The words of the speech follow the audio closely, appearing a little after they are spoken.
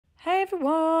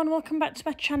everyone, welcome back to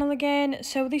my channel again.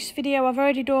 So this video I've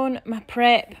already done my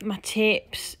prep, my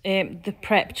tips. The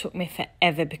prep took me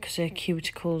forever because her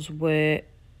cuticles were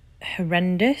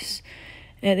horrendous.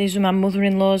 These were my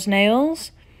mother-in-law's nails.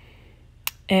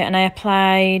 And I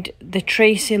applied the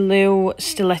Tracy Lou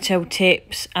stiletto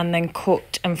tips and then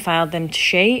cut and filed them to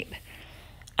shape.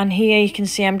 And here you can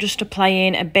see I'm just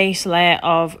applying a base layer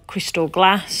of crystal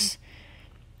glass.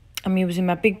 I'm using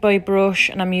my big boy brush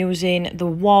and I'm using the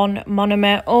one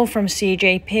monomer, all from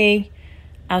CJP,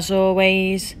 as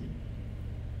always.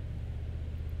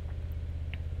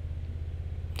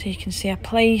 So you can see I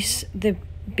place the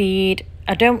bead,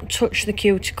 I don't touch the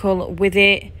cuticle with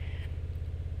it,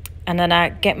 and then I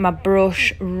get my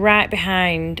brush right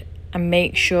behind and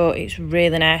make sure it's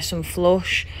really nice and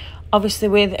flush. Obviously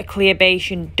with a clear base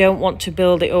you don't want to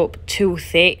build it up too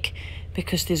thick,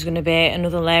 because there's going to be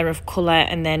another layer of colour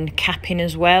and then capping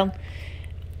as well.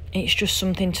 It's just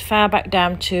something to file back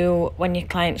down to when your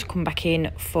clients come back in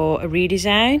for a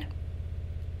redesign.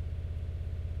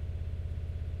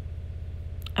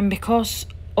 And because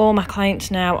all my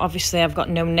clients now, obviously I've got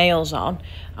no nails on,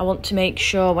 I want to make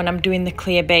sure when I'm doing the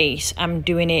clear base, I'm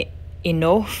doing it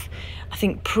enough. I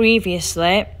think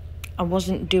previously I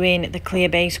wasn't doing the clear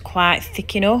base quite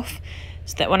thick enough,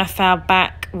 so that when I filed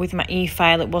back with my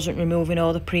e-file it wasn't removing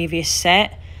all the previous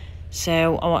set.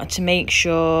 So I wanted to make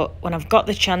sure when I've got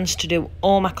the chance to do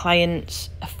all my clients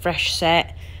a fresh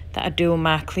set that I do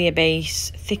my clear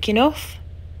base thick enough.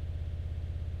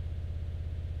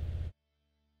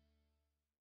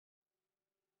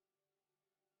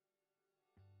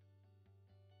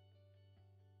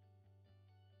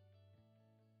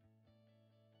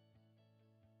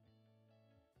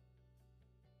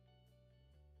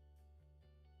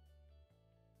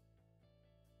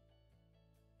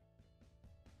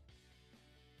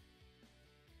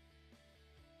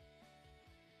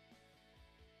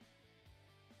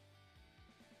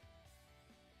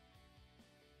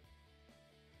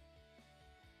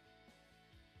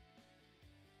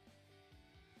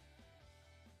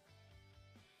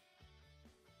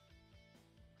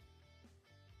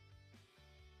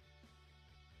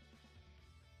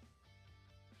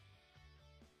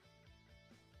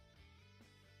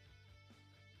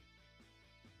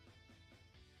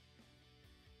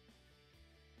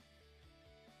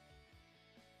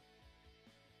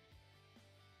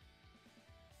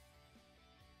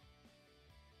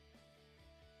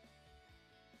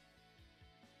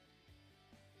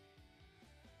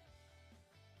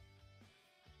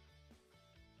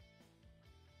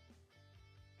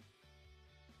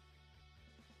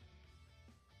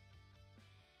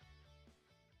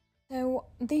 So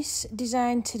this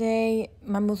design today,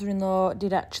 my mother-in-law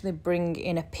did actually bring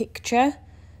in a picture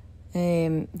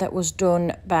that was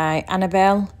done by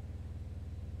Annabelle.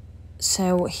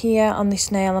 So here on this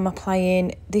nail I'm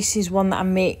applying, this is one that I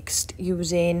mixed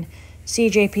using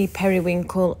CJP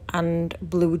Periwinkle and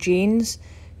Blue Jeans.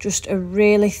 Just a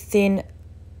really thin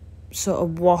sort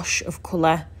of wash of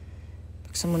colour,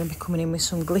 because I'm going to be coming in with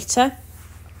some glitter.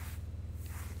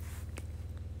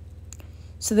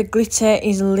 So the glitter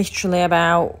is literally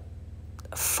about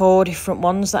 4 different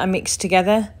ones that I mixed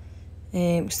together.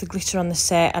 Because the glitter on the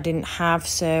set I didn't have,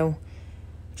 so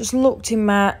I just looked in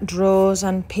my drawers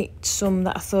and picked some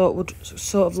that I thought would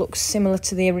sort of look similar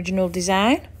to the original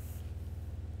design.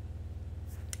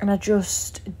 And I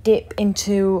just dip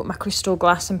into my crystal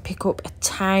glass and pick up a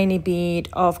tiny bead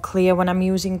of clear when I'm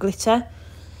using glitter,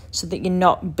 so that you're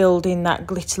not building that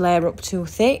glitter layer up too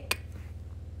thick.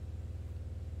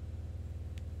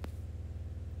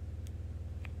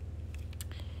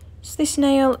 So this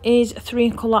nail is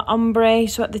 3 colour ombre,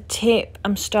 so at the tip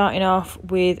I'm starting off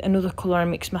with another colour I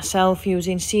mixed myself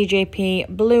using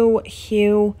CJP Blue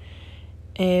Hue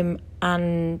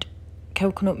and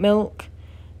Coconut Milk.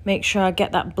 Make sure I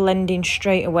get that blending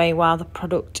straight away while the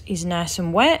product is nice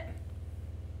and wet.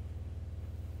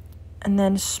 And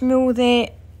then smooth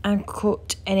it and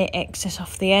cut any excess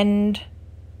off the end.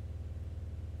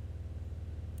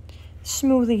 The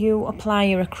smoother you apply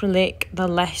your acrylic, the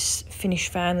less finish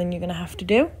filing you're going to have to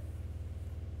do.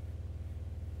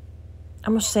 I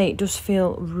must say it does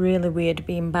feel really weird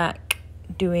being back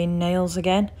doing nails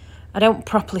again. I don't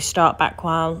properly start back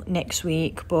while next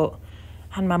week, but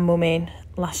I had my mum in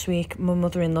last week, my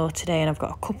mother-in-law today, and I've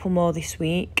got a couple more this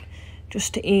week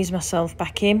just to ease myself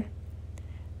back in.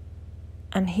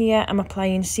 And here I'm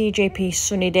applying CJP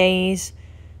Sunny Days.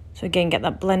 So again, get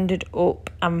that blended up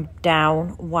and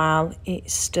down while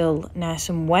it's still nice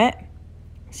and wet,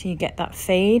 so you get that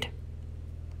fade.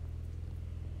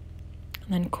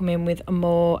 And then come in with a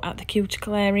more at the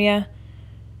cuticle area,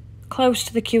 close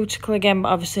to the cuticle again, but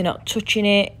obviously not touching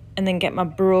it, and then get my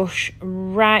brush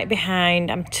right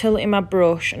behind. I'm tilting my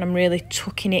brush and I'm really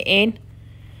tucking it in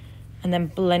and then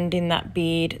blending that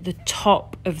bead, the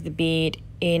top of the bead,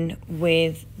 in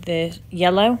with the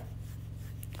yellow.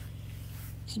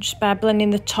 So just by blending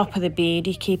the top of the bead,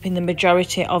 you're keeping the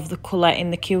majority of the colour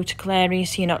in the cuticle area,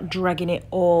 so you're not dragging it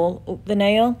all up the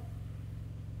nail.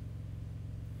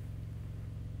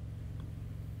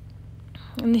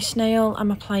 On this nail, I'm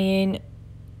applying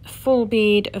a full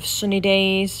bead of Sunny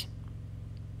Days.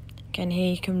 Again,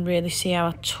 here you can really see how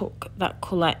I tuck that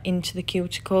colour into the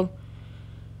cuticle.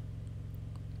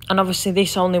 And obviously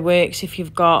this only works if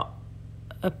you've got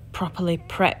a properly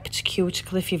prepped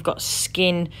cuticle. If you've got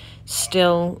skin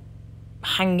still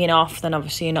hanging off, then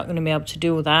obviously you're not going to be able to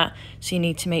do that. So you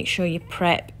need to make sure your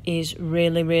prep is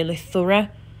really, really thorough.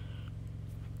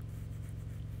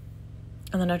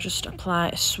 And then I just apply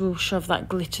a swoosh of that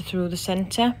glitter through the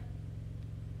centre.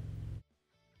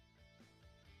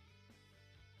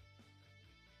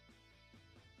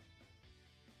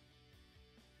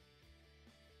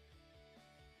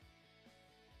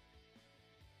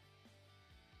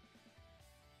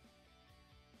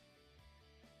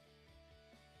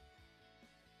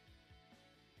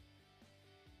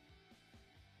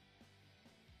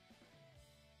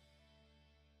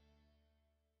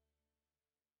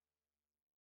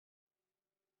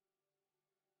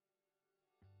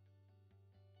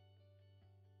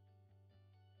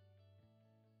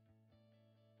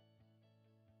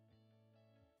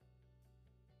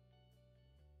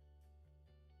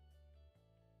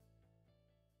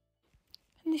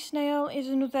 And this nail is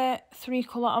another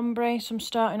 3-colour ombre, so I'm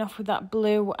starting off with that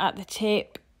blue at the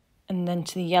tip and then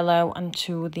to the yellow and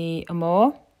to the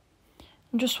amore.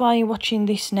 And just while you're watching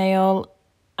this nail,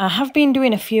 I have been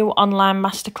doing a few online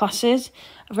masterclasses.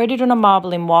 I've already done a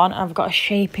marbling one, I've got a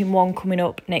shaping one coming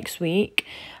up next week,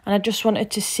 and I just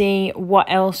wanted to see what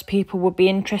else people would be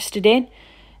interested in.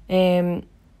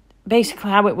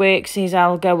 Basically how it works is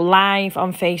I'll go live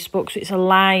on Facebook, so it's a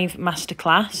live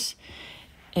masterclass,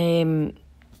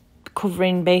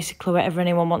 covering basically whatever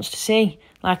anyone wants to see.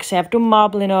 Like I say, I've done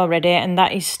marbling already, and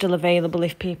that is still available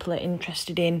if people are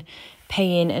interested in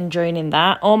paying and joining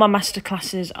that. All my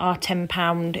masterclasses are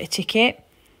 £10 a ticket,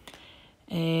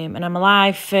 and I'm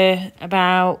live for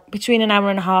about between an hour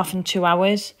and a half and 2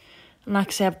 hours. And like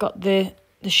I say, I've got the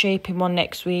shaping one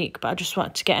next week, but I just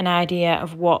wanted to get an idea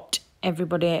of what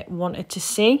everybody wanted to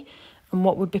see and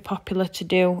what would be popular to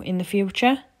do in the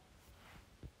future.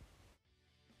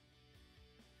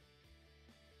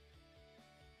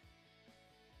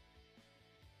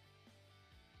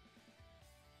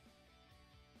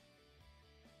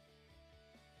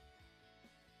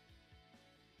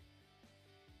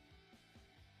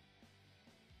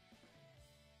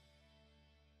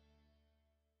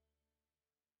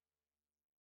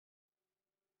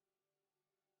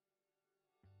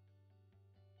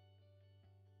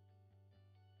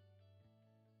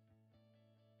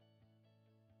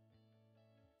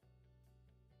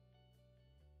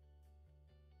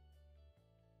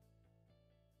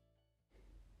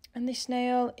 And this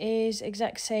nail is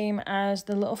exact same as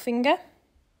the little finger.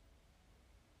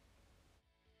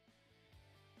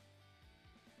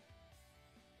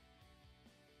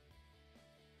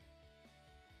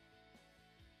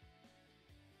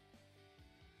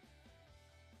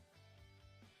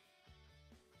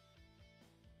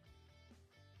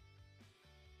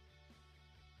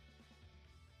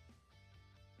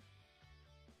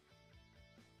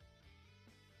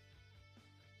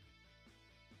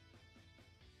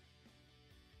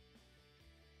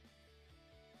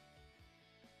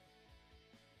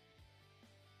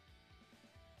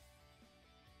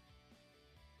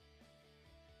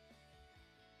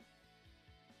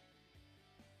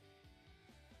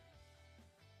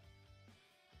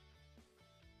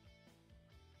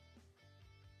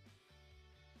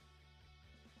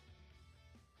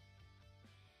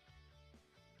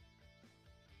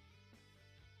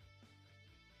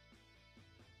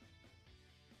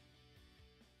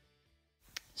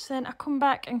 So then I come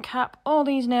back and cap all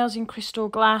these nails in crystal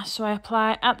glass. So I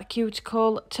apply at the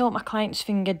cuticle, tilt my client's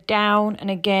finger down,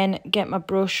 and again get my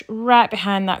brush right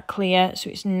behind that clear so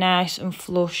it's nice and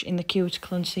flush in the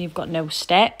cuticle and so you've got no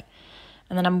step.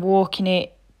 And then I'm walking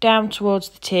it down towards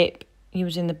the tip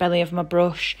using the belly of my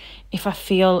brush if I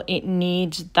feel it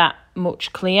needs that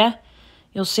much clear.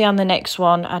 You'll see on the next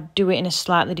one I do it in a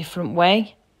slightly different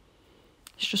way.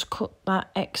 Just cut that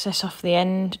excess off the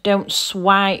end. Don't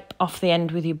swipe off the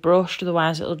end with your brush,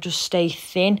 otherwise it'll just stay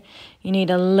thin. You need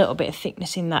a little bit of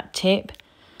thickness in that tip.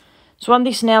 So on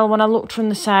this nail, when I looked from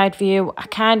the side view, I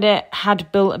kind of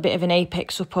had built a bit of an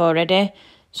apex up already.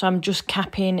 So I'm just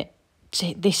capping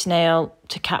this nail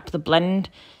to cap the blend.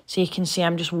 So you can see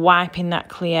I'm just wiping that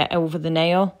clear over the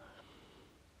nail.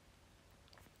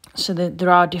 So there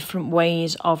are different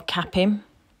ways of capping.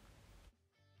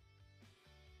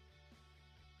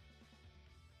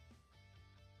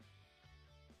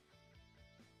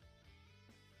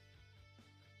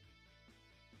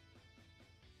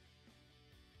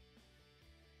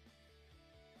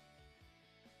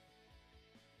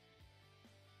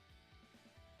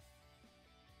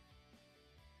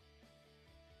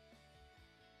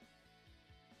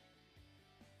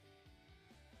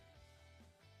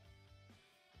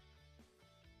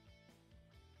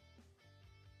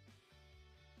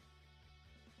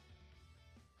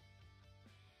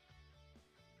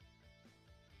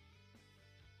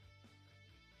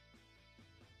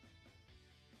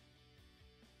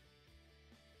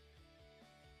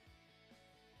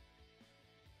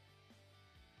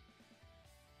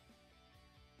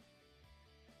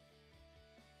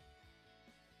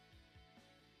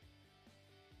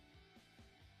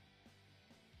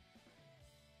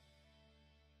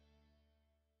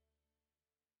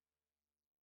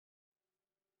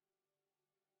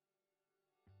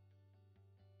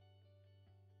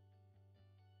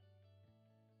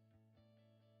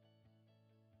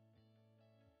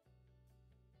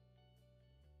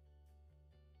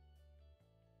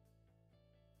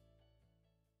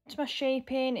 To my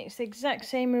shaping, it's the exact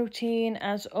same routine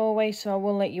as always, so I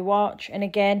will let you watch. And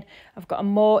again, I've got a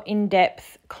more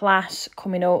in-depth class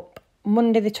coming up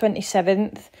Monday the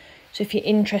 27th. So if you're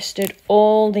interested,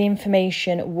 all the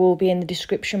information will be in the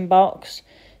description box.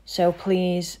 So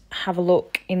please have a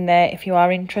look in there if you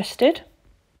are interested.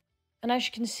 And as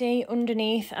you can see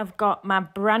underneath, I've got my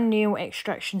brand new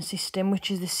extraction system,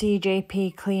 which is the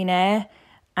CJP Clean Air,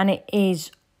 and it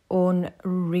is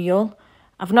unreal.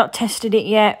 I've not tested it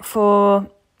yet for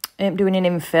doing an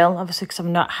infill, obviously, because I've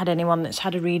not had anyone that's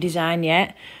had a redesign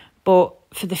yet. But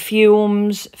for the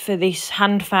fumes, for this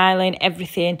hand filing,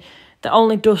 everything, the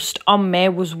only dust on me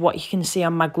was what you can see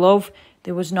on my glove.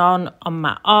 There was none on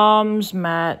my arms,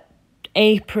 my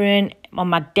apron, on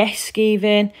my desk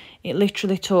even. It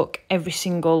literally took every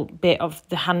single bit of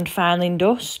the hand filing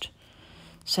dust.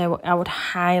 So I would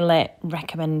highly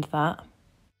recommend that.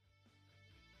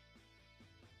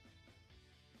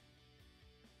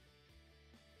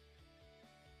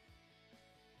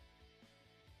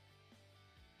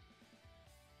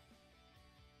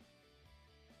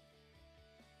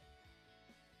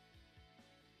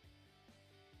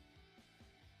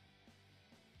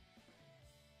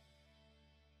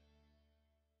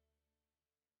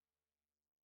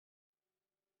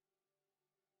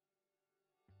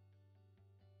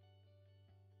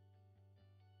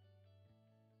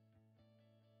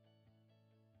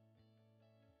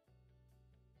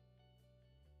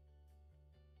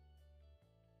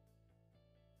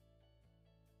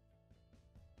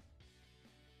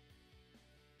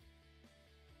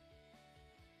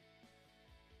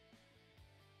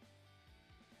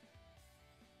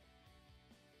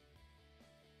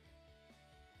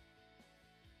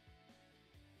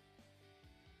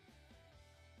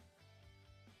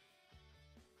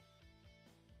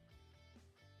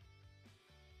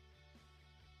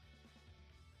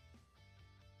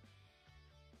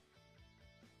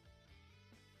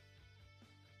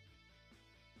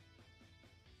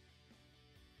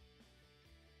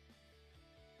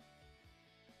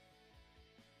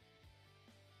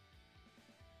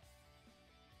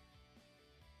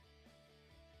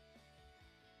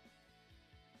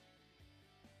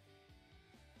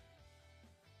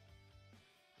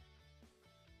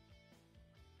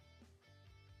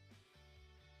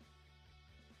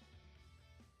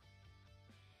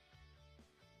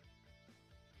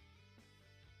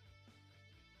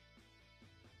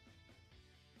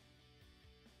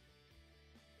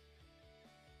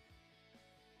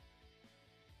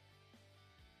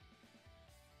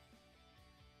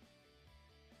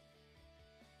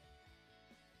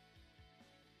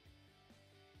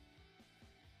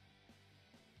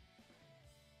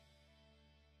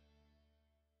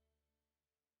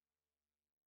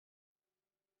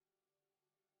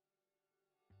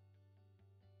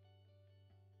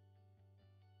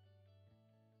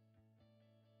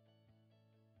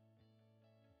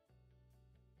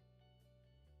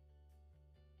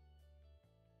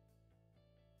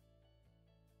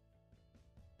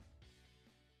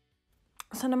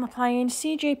 So I'm applying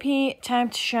CJP Time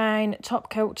to Shine top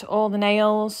coat to all the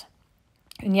nails.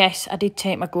 And yes, I did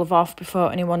take my glove off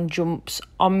before anyone jumps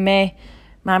on me.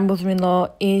 My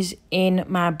mother-in-law is in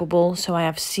my bubble, so I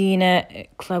have seen her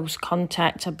at close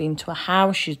contact. I've been to her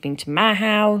house, she's been to my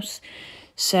house.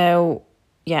 So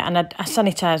yeah, and I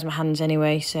sanitised my hands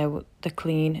anyway, so they're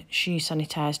clean. She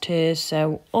sanitised hers,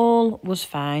 so all was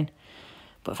fine.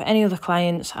 But for any other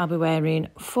clients, I'll be wearing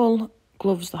full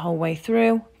gloves the whole way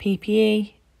through,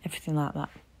 PPE, everything like that.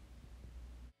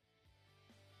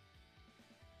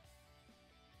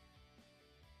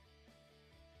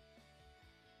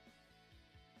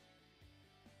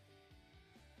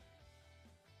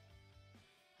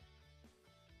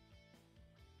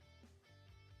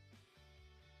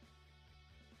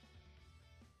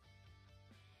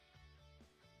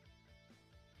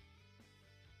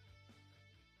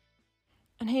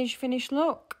 And here's your finished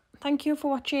look. Thank you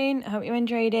for watching. I hope you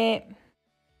enjoyed it.